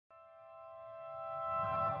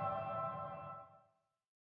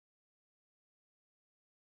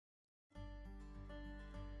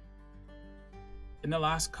In the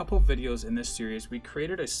last couple of videos in this series, we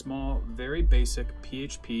created a small, very basic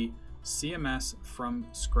PHP CMS from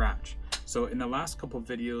scratch. So in the last couple of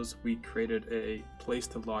videos, we created a place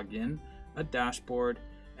to log in, a dashboard,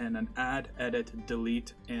 and an add, edit,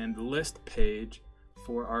 delete, and list page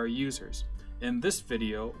for our users. In this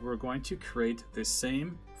video, we're going to create the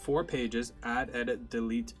same 4 pages, add, edit,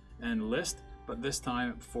 delete, and list, but this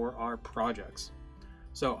time for our projects.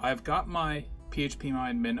 So I've got my PHP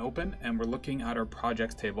Admin open and we're looking at our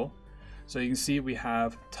projects table. So you can see we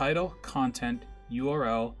have title, content,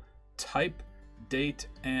 URL, type, date,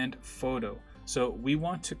 and photo. So we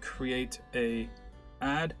want to create a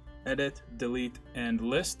add, edit, delete, and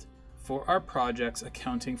list for our projects,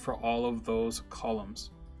 accounting for all of those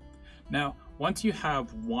columns. Now, once you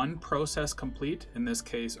have one process complete, in this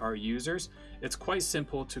case our users, it's quite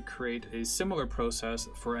simple to create a similar process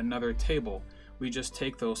for another table. We just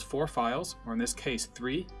take those 4 files, or in this case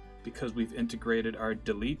 3, because we've integrated our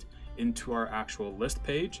delete into our actual list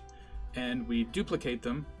page, and we duplicate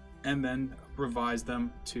them and then revise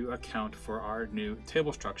them to account for our new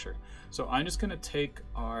table structure. So I'm just going to take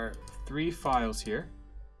our 3 files here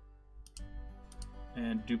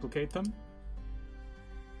and duplicate them.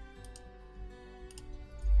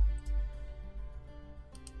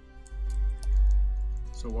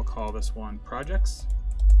 So we'll call this one projects.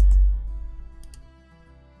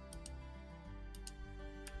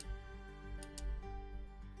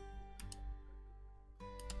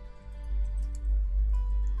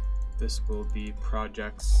 This will be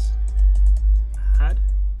projects add,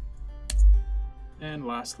 and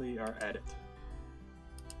lastly our edit.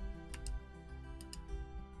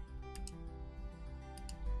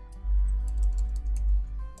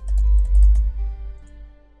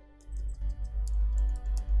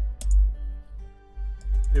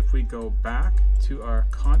 If we go back to our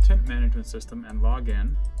content management system and log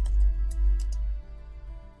in,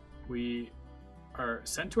 we are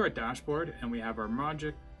sent to our dashboard and we have our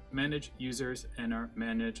manage users and our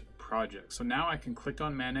manage projects. So now I can click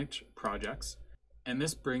on manage projects and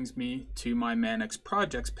this brings me to my manage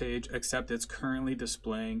projects page, except it's currently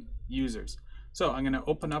displaying users. So I'm going to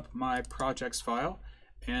open up my projects file,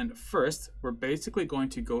 and first we're basically going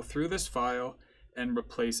to go through this file and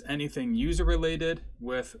replace anything user related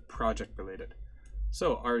with project related.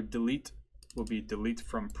 So our delete will be delete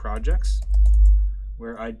from projects,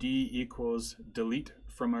 where ID equals delete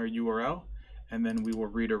from our URL, and then we will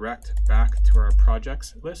redirect back to our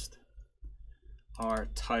projects list. Our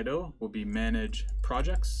title will be manage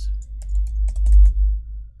projects.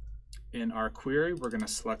 In our query, we're going to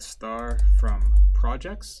select star from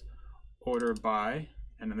projects, order by,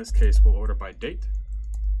 and in this case we'll order by date.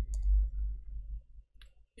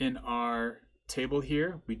 In our table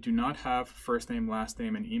here, we do not have first name, last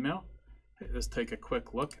name, and email. Let's take a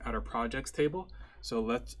quick look at our projects table. So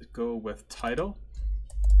let's go with title,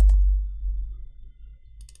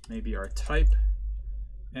 maybe our type,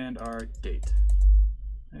 and our date.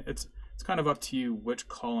 It's kind of up to you which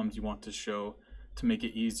columns you want to show to make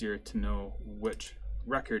it easier to know which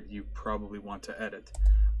record you probably want to edit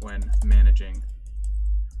when managing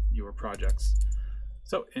your projects.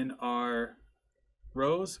 So in our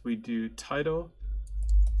rows, we do title,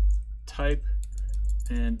 type,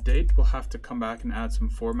 and date. We'll have to come back and add some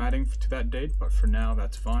formatting to that date, but for now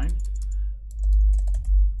that's fine.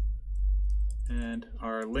 And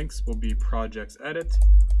our links will be projects edit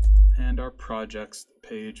and our projects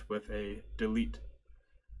page with a delete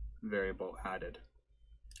variable added.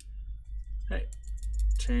 Okay,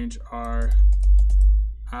 change our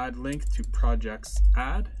add link to projects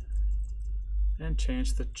add and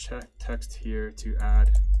change the text here to add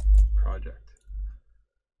project.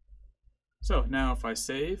 So now if I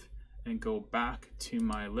save and go back to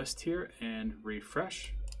my list here and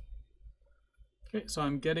refresh, okay, so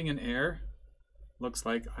I'm getting an error. Looks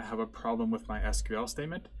like I have a problem with my SQL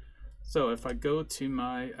statement. So if I go to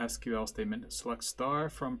my SQL statement, select star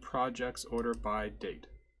from projects, order by date.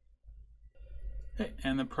 Okay,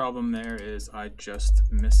 and the problem there is I just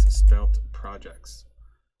misspelled projects.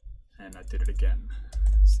 And I did it again.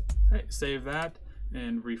 Okay, save that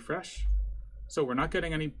and refresh. So we're not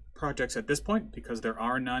getting any projects at this point because there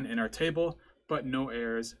are none in our table, but no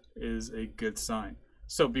errors is a good sign.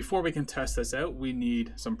 So before we can test this out, we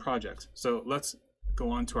need some projects. So let's go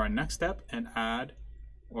on to our next step and add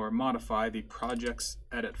or modify the projects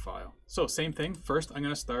edit file. So same thing, first I'm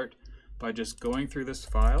going to start by just going through this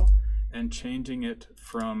file and changing it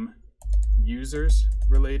from users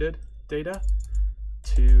related data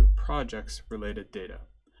to projects related data.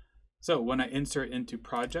 So when I insert into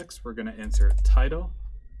projects, we're going to insert title,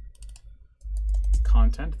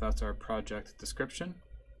 content, that's our project description,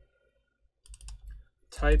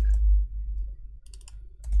 type,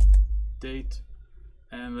 date,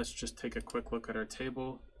 and let's just take a quick look at our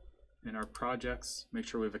table in our projects, make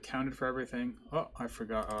sure we've accounted for everything. Oh, I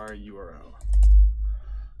forgot our URL.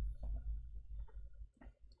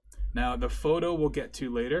 Now the photo we'll get to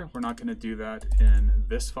later. We're not going to do that in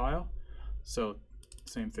this file. So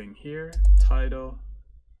same thing here, title,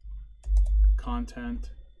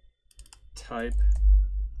 content, type,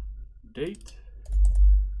 date,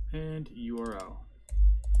 and URL.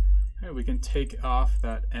 Okay, we can take off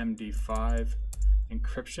that MD5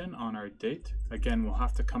 encryption on our date. Again, we'll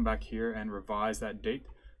have to come back here and revise that date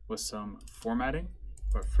with some formatting,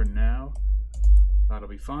 but for now, that'll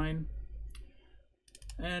be fine.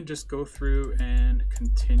 And just go through and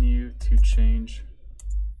continue to change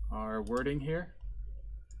our wording here.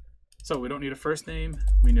 So we don't need a first name,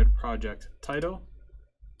 we need a project title.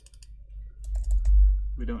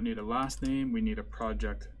 We don't need a last name, we need a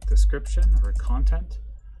project description or content.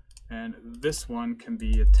 And this one can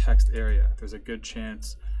be a text area. There's a good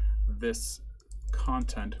chance this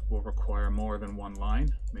content will require more than one line,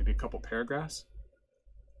 maybe a couple paragraphs.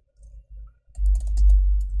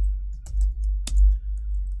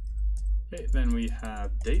 Okay, then we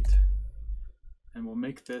have date, and we'll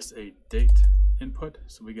make this a date input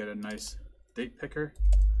so we get a nice date picker.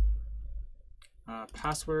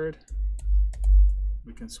 Password,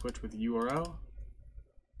 we can switch with URL.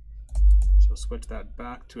 So switch that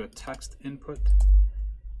back to a text input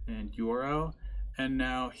and URL. And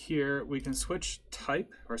now here we can switch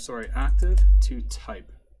active to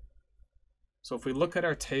type. So if we look at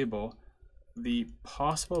our table, the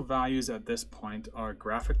possible values at this point are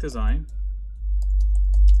graphic design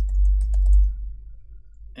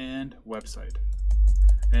and website.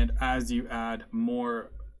 And as you add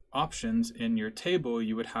more options in your table,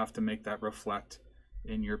 you would have to make that reflect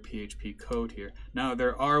in your PHP code here. Now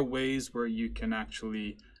there are ways where you can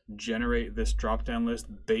actually generate this drop-down list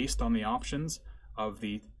based on the options of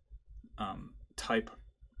the type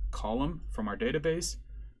column from our database,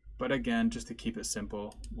 but again, just to keep it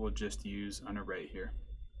simple, we'll just use an array here.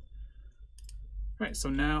 All right, so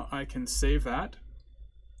now I can save that.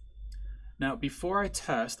 Now before I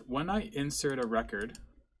test, when I insert a record,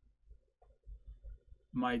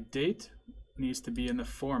 my date needs to be in the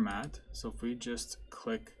format. So if we just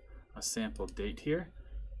click a sample date here,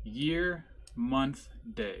 year, month,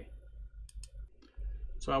 day.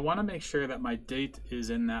 So I want to make sure that my date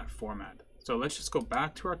is in that format. So let's just go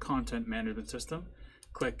back to our content management system,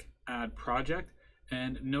 click add project,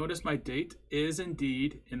 and notice my date is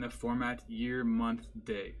indeed in the format year, month,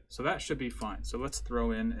 day. So that should be fine. So let's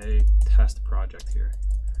throw in a test project here.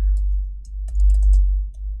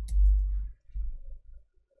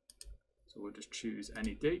 So we'll just choose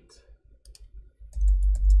any date.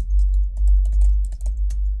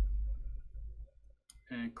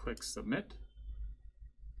 And click submit.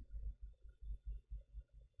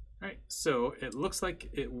 All right, so it looks like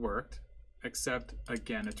it worked, except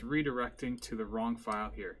again, it's redirecting to the wrong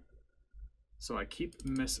file here. So I keep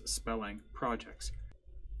misspelling projects.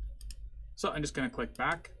 So I'm just going to click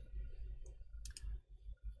back,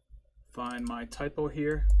 find my typo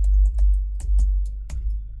here,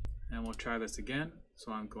 and we'll try this again.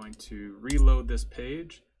 So I'm going to reload this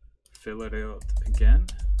page, fill it out again.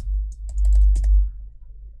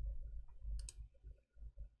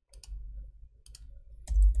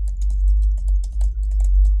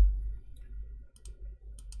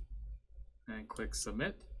 And click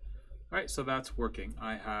submit. All right, so that's working.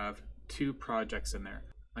 I have 2 projects in there.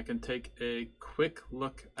 I can take a quick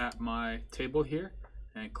look at my table here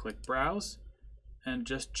and click browse and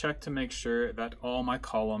just check to make sure that all my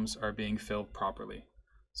columns are being filled properly.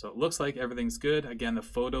 So it looks like everything's good. Again, the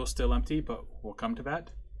photo is still empty, but we'll come to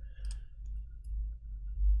that.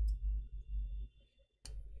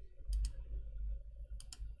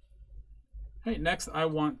 Hey, next I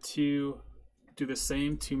want to do the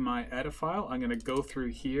same to my edit file. I'm going to go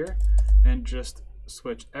through here and just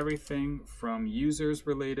switch everything from users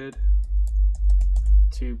related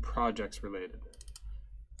to projects related.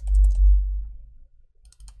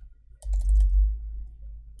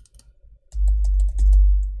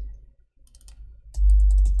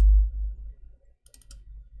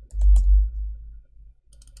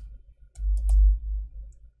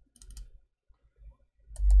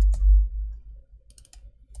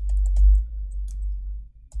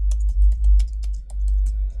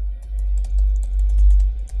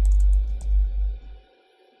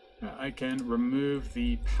 I can remove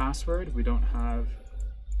the password. We don't have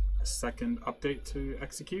a second update to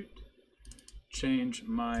execute. Change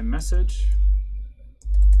my message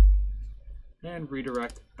and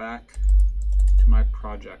redirect back to my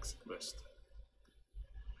projects list.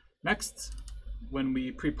 Next, when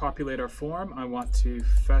we pre-populate our form, I want to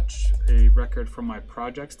fetch a record from my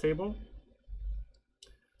projects table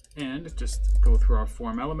and just go through our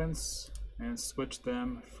form elements and switch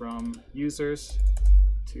them from users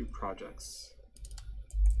to projects.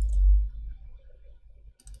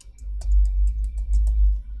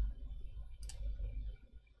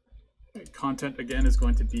 Okay, content again is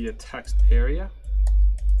going to be a text area.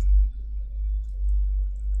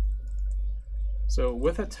 So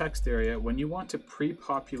with a text area, when you want to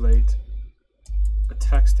pre-populate a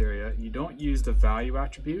text area, you don't use the value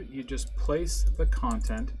attribute, you just place the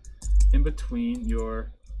content in between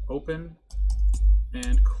your open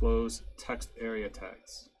and close text area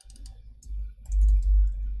tags.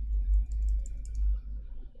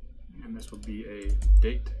 And this will be a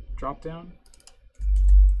date dropdown.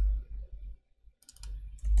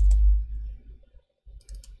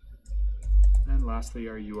 And lastly,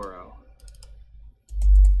 our URL.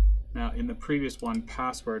 Now, in the previous one,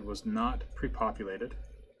 password was not pre-populated,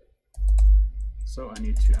 so I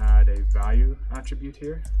need to add a value attribute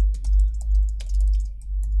here.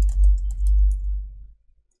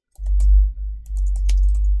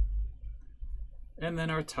 And then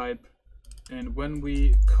our type. And when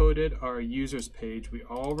we coded our users page, we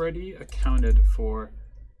already accounted for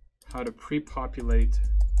how to pre-populate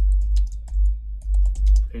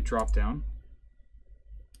a dropdown.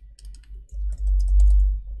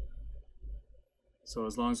 So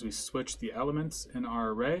as long as we switch the elements in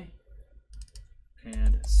our array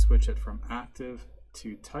and switch it from active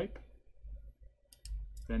to type,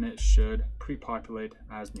 then it should pre-populate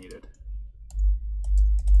as needed.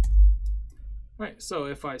 All right, so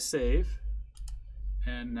if I save,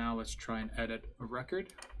 and now let's try and edit a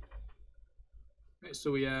record. Okay, so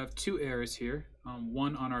we have two errors here,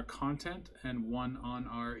 one on our content and one on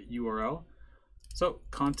our URL. So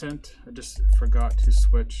content, I just forgot to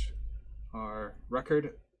switch our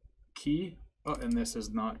record key. Oh, and this is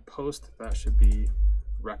not post, that should be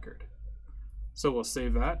record. So we'll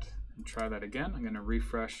save that and try that again. I'm going to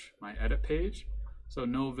refresh my edit page. So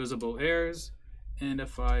no visible errors. And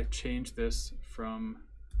if I change this from,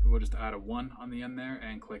 we'll just add a 1 on the end there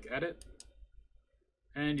and click edit.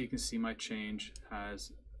 And you can see my change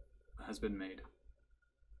has been made.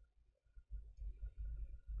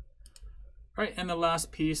 All right, and the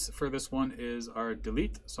last piece for this one is our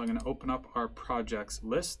delete. So I'm going to open up our projects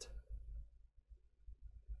list.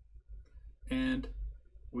 And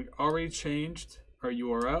we already changed our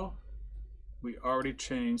URL. We already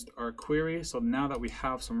changed our query. So now that we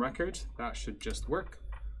have some records, that should just work.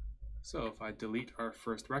 So if I delete our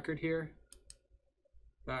first record here,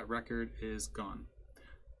 that record is gone.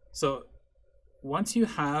 So once you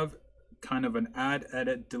have kind of an add,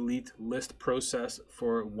 edit, delete list process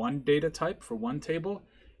for one data type, for one table,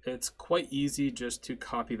 it's quite easy just to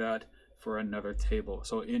copy that for another table.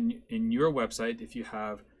 So in your website, if you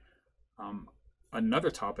have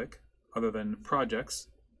another topic other than projects,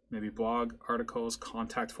 maybe blog articles,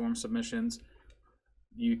 contact form submissions,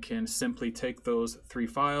 you can simply take those 3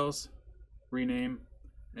 files, rename,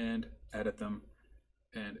 and edit them,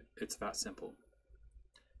 and it's that simple.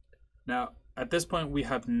 Now, at this point, we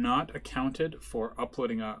have not accounted for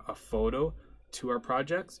uploading a photo to our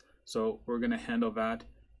projects, so we're going to handle that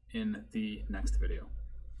in the next video.